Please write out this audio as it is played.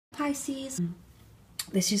Pisces.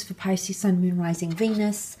 This is for Pisces, Sun, Moon, Rising,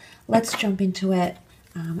 Venus. Let's jump into it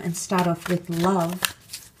and start off with love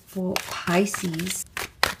for Pisces.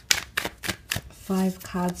 5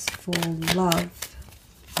 cards for love.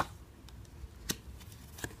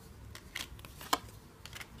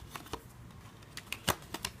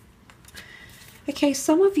 Okay,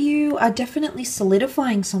 some of you are definitely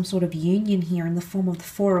solidifying some sort of union here in the form of the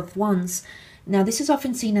 4 of Wands. Now, this is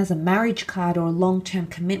often seen as a marriage card or a long-term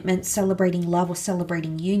commitment, celebrating love or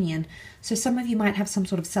celebrating union. So some of you might have some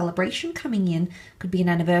sort of celebration coming in. Could be an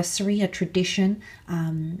anniversary, a tradition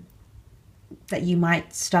that you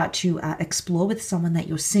might start to explore with someone that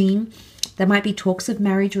you're seeing. There might be talks of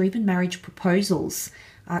marriage or even marriage proposals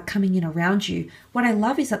coming in around you. What I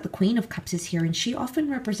love is that the Queen of Cups is here, and she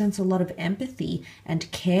often represents a lot of empathy and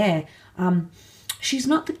care. She's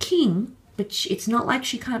not the king, but it's not like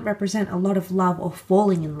she can't represent a lot of love or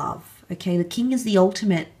falling in love. Okay, the king is the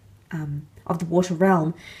ultimate of the water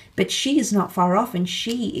realm, but she is not far off, and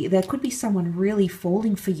there could be someone really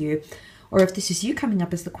falling for you. Or if this is you coming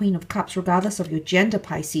up as the Queen of Cups, regardless of your gender,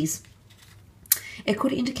 Pisces, it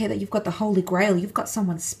could indicate that you've got the Holy Grail. You've got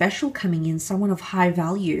someone special coming in, someone of high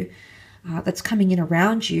value that's coming in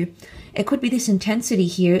around you. It could be this intensity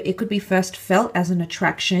here. It could be first felt as an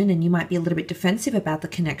attraction, and you might be a little bit defensive about the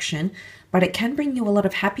connection, but it can bring you a lot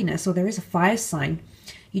of happiness. Or there is a fire sign.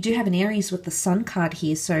 You do have an Aries with the Sun card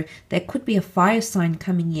here, so there could be a fire sign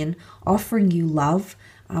coming in, offering you love,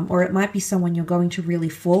 or it might be someone you're going to really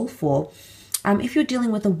fall for. If you're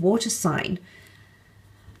dealing with a water sign,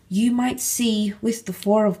 you might see with the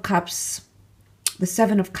 4 of Cups, the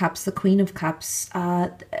 7 of Cups, the Queen of Cups,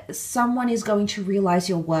 someone is going to realize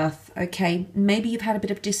your worth, okay? Maybe you've had a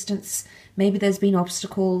bit of distance. Maybe there's been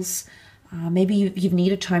obstacles. Maybe you've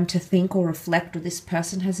needed time to think or reflect, or this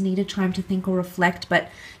person has needed time to think or reflect, but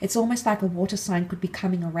it's almost like a water sign could be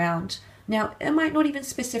coming around. Now, it might not even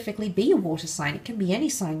specifically be a water sign. It can be any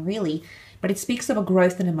sign, really, but it speaks of a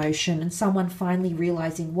growth in emotion and someone finally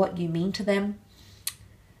realizing what you mean to them.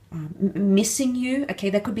 Missing you. Okay,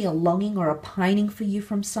 there could be a longing or a pining for you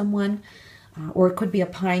from someone, or it could be a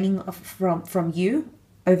pining from you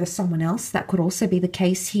over someone else. That could also be the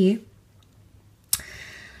case here.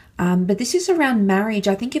 But this is around marriage.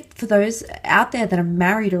 I think for those out there that are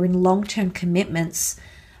married or in long-term commitments,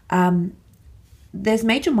 there's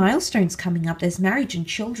major milestones coming up. There's marriage and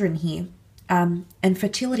children here. And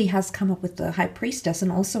fertility has come up with the High Priestess,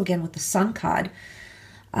 and also again with the Sun card.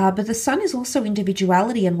 But the Sun is also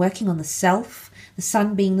individuality and working on the self. The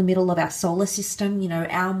Sun being the middle of our solar system, you know,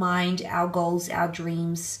 our mind, our goals, our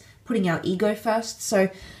dreams, putting our ego first. So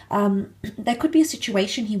there could be a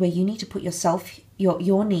situation here where you need to put yourself,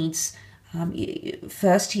 your needs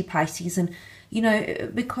first here, Pisces. And, you know,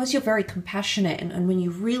 because you're very compassionate and when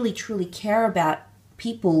you really, truly care about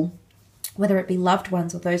people, whether it be loved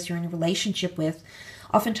ones or those you're in a relationship with,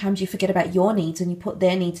 oftentimes you forget about your needs and you put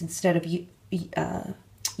their needs instead of you.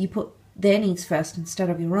 You put their needs first instead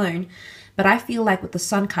of your own. But I feel like with the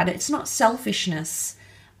Sun card, it's not selfishness,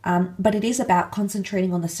 but it is about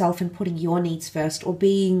concentrating on the self and putting your needs first, or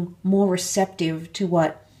being more receptive to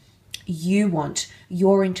what you want,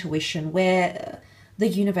 your intuition, where the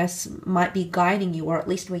universe might be guiding you, or at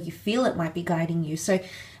least where you feel it might be guiding you. So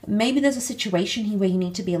maybe there's a situation here where you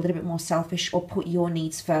need to be a little bit more selfish or put your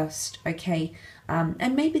needs first, okay?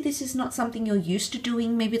 And maybe this is not something you're used to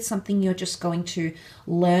doing. Maybe it's something you're just going to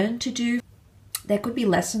learn to do. There could be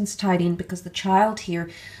lessons tied in because the child here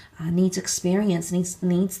needs experience,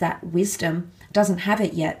 needs that wisdom, doesn't have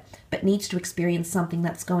it yet, but needs to experience something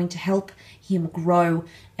that's going to help him grow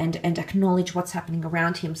and acknowledge what's happening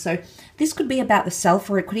around him. So this could be about the self,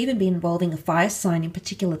 or it could even be involving a fire sign, in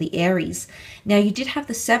particular the Aries. Now, you did have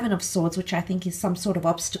the 7 of Swords, which I think is some sort of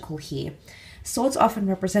obstacle here. Swords often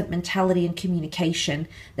represent mentality and communication.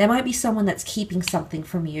 There might be someone that's keeping something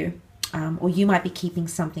from you, or you might be keeping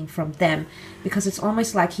something from them, because it's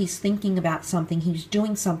almost like he's thinking about something, he's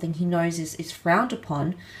doing something he knows is frowned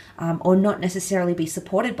upon, or not necessarily be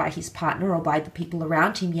supported by his partner or by the people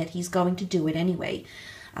around him, yet he's going to do it anyway.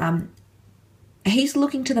 He's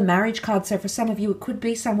looking to the marriage card, so for some of you, it could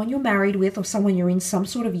be someone you're married with or someone you're in some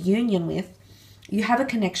sort of union with. You have a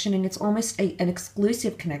connection, and it's almost an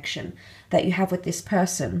exclusive connection that you have with this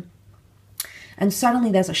person. And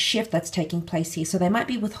suddenly there's a shift that's taking place here. So they might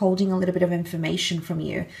be withholding a little bit of information from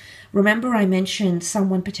you. Remember, I mentioned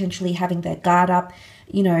someone potentially having their guard up,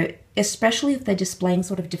 you know, especially if they're displaying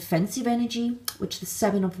sort of defensive energy, which the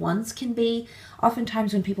 7 of Wands can be.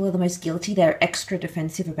 Oftentimes when people are the most guilty, they're extra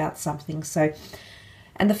defensive about something. So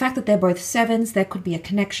And the fact that they're both sevens, there could be a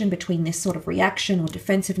connection between this sort of reaction or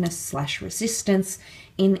defensiveness slash resistance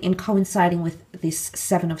in coinciding with this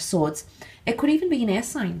Seven of Swords. It could even be an air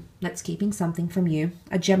sign that's keeping something from you,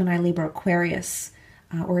 a Gemini, Libra, Aquarius,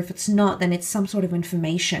 or if it's not, then it's some sort of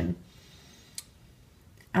information.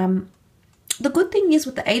 The good thing is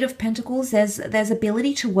with the Eight of Pentacles, there's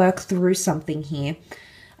ability to work through something here.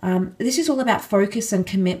 This is all about focus and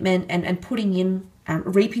commitment and putting in,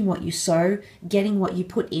 reaping what you sow, getting what you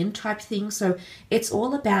put in type thing. So it's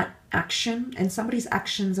all about action, and somebody's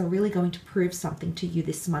actions are really going to prove something to you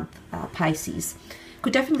this month, Pisces.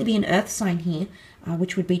 Could definitely be an earth sign here,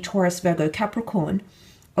 which would be Taurus, Virgo, Capricorn.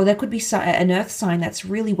 Or there could be an earth sign that's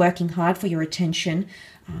really working hard for your attention.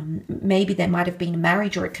 Maybe there might have been a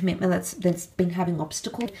marriage or a commitment that's been having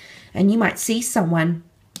obstacles. And you might see someone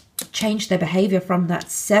change their behavior from that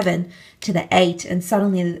 7 to the 8. And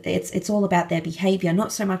suddenly it's all about their behavior,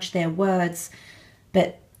 not so much their words.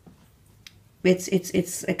 But it's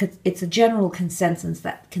a general consensus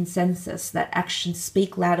that actions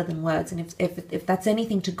speak louder than words. And if that's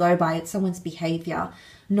anything to go by, it's someone's behavior,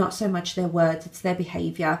 not so much their words. It's their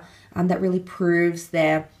behavior that really proves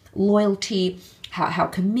their loyalty, how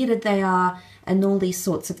committed they are, and all these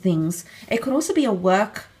sorts of things. It could also be a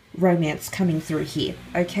work romance coming through here,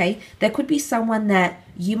 okay? There could be someone that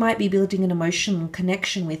you might be building an emotional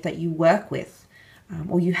connection with, that you work with,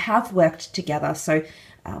 or you have worked together. So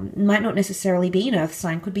might not necessarily be an earth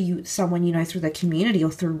sign, could be someone you know through the community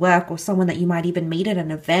or through work, or someone that you might even meet at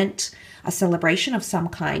an event, a celebration of some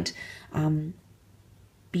kind.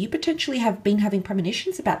 But you potentially have been having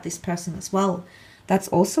premonitions about this person as well. That's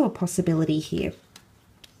also a possibility here.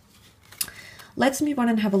 Let's move on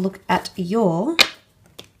and have a look at your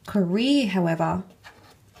career, however,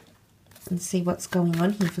 and see what's going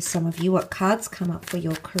on here for some of you. What cards come up for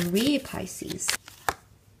your career, Pisces?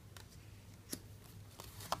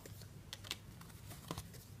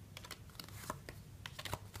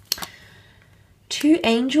 Two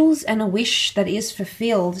angels and a wish that is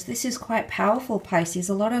fulfilled. This is quite powerful, Pisces.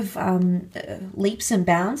 A lot of leaps and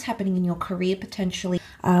bounds happening in your career potentially.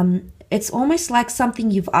 It's almost like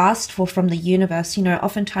something you've asked for from the universe. You know,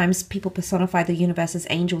 oftentimes people personify the universe as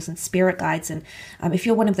angels and spirit guides. And if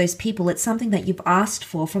you're one of those people, it's something that you've asked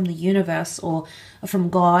for from the universe or from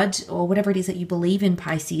God or whatever it is that you believe in,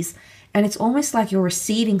 Pisces. And it's almost like you're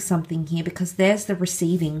receiving something here, because there's the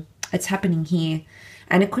receiving. It's happening here.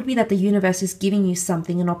 And it could be that the universe is giving you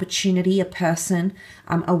something, an opportunity, a person,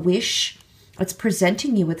 a wish. It's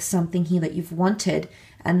presenting you with something here that you've wanted.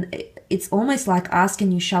 And it's almost like ask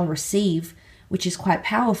and you shall receive, which is quite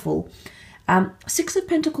powerful. Six of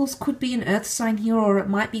Pentacles could be an earth sign here, or it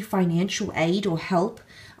might be financial aid or help.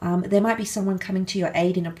 There might be someone coming to your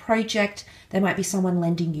aid in a project. There might be someone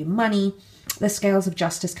lending you money. The scales of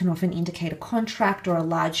justice can often indicate a contract or a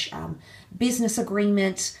large business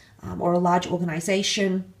agreement, or a large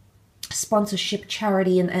organization, sponsorship,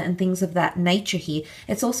 charity, and things of that nature here.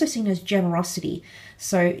 It's also seen as generosity.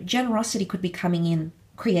 So generosity could be coming in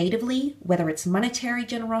creatively, whether it's monetary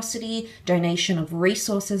generosity, donation of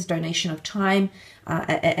resources, donation of time,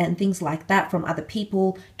 and things like that from other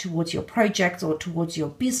people towards your project or towards your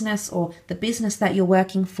business or the business that you're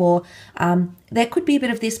working for. There could be a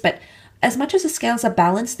bit of this, but as much as the scales are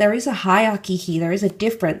balanced, there is a hierarchy here. There is a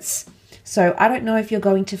difference. So I don't know if you're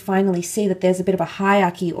going to finally see that there's a bit of a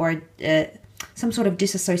hierarchy or some sort of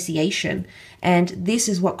disassociation. And this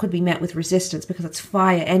is what could be met with resistance, because it's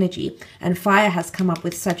fire energy. And fire has come up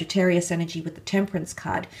with Sagittarius energy with the Temperance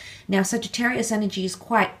card. Now, Sagittarius energy is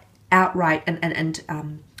quite outright,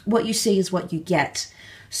 and what you see is what you get.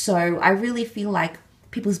 So I really feel like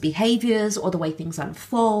people's behaviors or the way things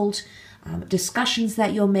unfold, discussions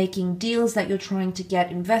that you're making, deals that you're trying to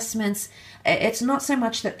get, investments. It's not so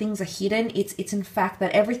much that things are hidden. It's in fact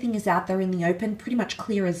that everything is out there in the open, pretty much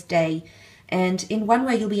clear as day. And in one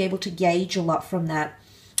way, you'll be able to gauge a lot from that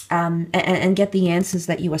and get the answers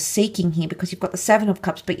that you are seeking here, because you've got the Seven of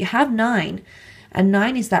Cups, but you have 9. And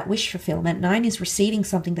 9 is that wish fulfillment. 9 is receiving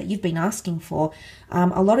something that you've been asking for.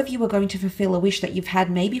 A lot of you are going to fulfill a wish that you've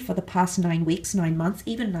had maybe for the past 9 weeks, 9 months,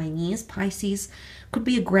 even 9 years. Pisces could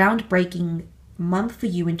be a groundbreaking month for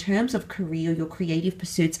you in terms of career, your creative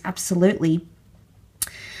pursuits. Absolutely.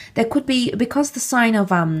 There could be, because the sign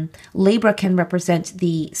of Libra can represent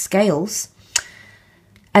the scales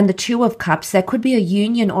and the Two of Cups, there could be a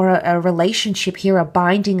union or a relationship here, a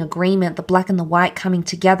binding agreement, the black and the white coming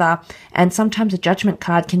together. And sometimes a Judgment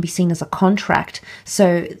card can be seen as a contract.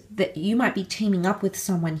 So that you might be teaming up with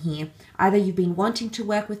someone here. Either you've been wanting to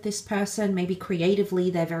work with this person, maybe creatively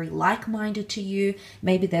they're very like-minded to you.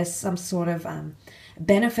 Maybe there's some sort of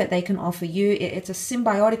benefit they can offer you. It's a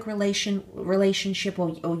symbiotic relationship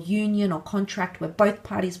or union or contract where both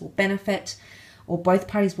parties will benefit, or both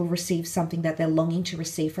parties will receive something that they're longing to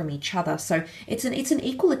receive from each other. So it's an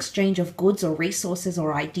equal exchange of goods or resources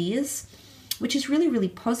or ideas, which is really, really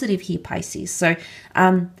positive here, Pisces. So,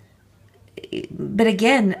 but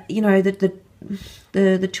again, you know,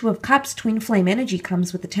 the Two of Cups, twin flame energy,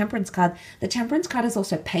 comes with the Temperance card. The Temperance card is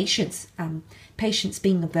also patience, patience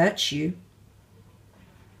being a virtue.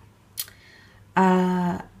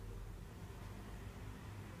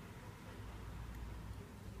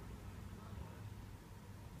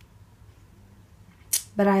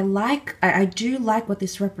 But I do like what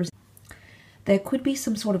this represents. There could be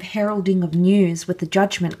some sort of heralding of news with the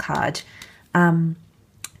Judgment card. You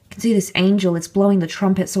can see this angel, it's blowing the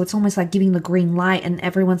trumpet, so it's almost like giving the green light and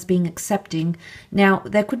everyone's being accepting. Now,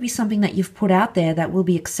 there could be something that you've put out there that will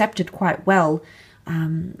be accepted quite well.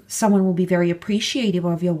 Someone will be very appreciative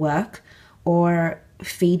of your work, or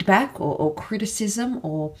feedback, or criticism,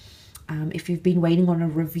 or if you've been waiting on a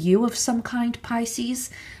review of some kind, Pisces,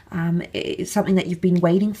 it's something that you've been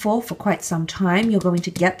waiting for quite some time. You're going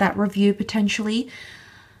to get that review potentially.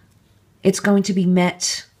 It's going to be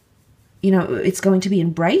met, you know, it's going to be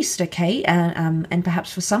embraced, okay? And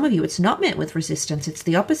perhaps for some of you, it's not met with resistance. It's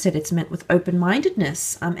the opposite. It's met with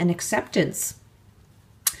open-mindedness and acceptance.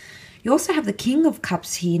 You also have the King of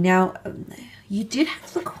Cups here. Now, you did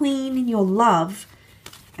have the Queen in your love,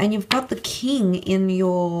 and you've got the King in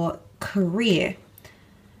your career.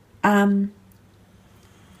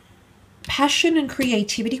 Passion and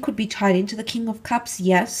creativity could be tied into the King of Cups,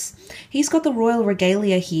 yes. He's got the royal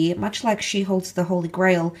regalia here, much like she holds the Holy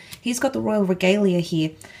Grail. He's got the royal regalia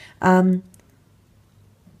here. And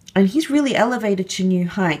he's really elevated to new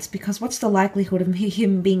heights, because what's the likelihood of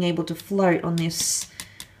him being able to float on this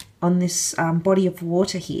body of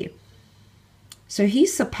water here? So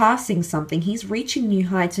he's surpassing something. He's reaching new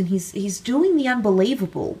heights, and he's doing the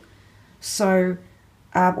unbelievable. So,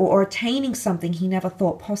 or attaining something he never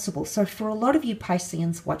thought possible. So for a lot of you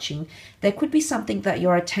Pisceans watching, there could be something that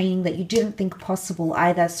you're attaining that you didn't think possible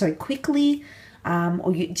either so quickly,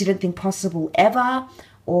 or you didn't think possible ever,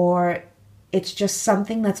 or it's just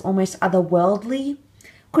something that's almost otherworldly.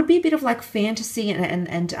 Could be a bit of like fantasy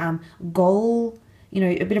and goal, you know,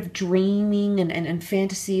 a bit of dreaming and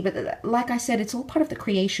fantasy. But like I said, it's all part of the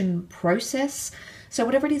creation process. So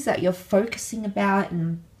whatever it is that you're focusing about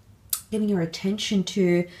and giving your attention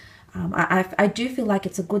to, I do feel like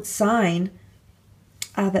it's a good sign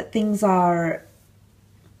that things are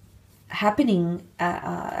happening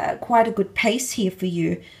at quite a good pace here for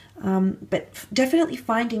you. But definitely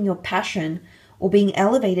finding your passion or being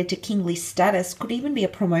elevated to kingly status could even be a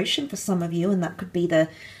promotion for some of you, and that could be the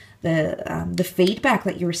feedback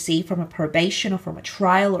that you receive from a probation or from a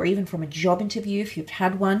trial or even from a job interview if you've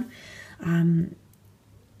had one.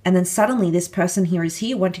 And then suddenly this person here is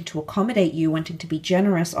here wanting to accommodate you, wanting to be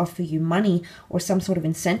generous, offer you money or some sort of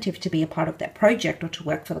incentive to be a part of that project or to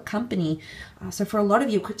work for the company. So for a lot of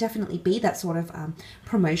you, it could definitely be that sort of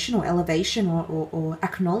promotion or elevation or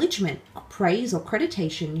acknowledgement, praise or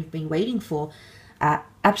accreditation you've been waiting for.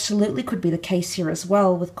 Absolutely could be the case here as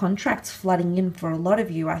well, with contracts flooding in for a lot of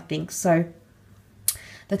you, I think. So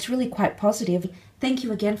that's really quite positive. Thank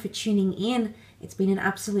you again for tuning in. It's been an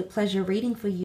absolute pleasure reading for you.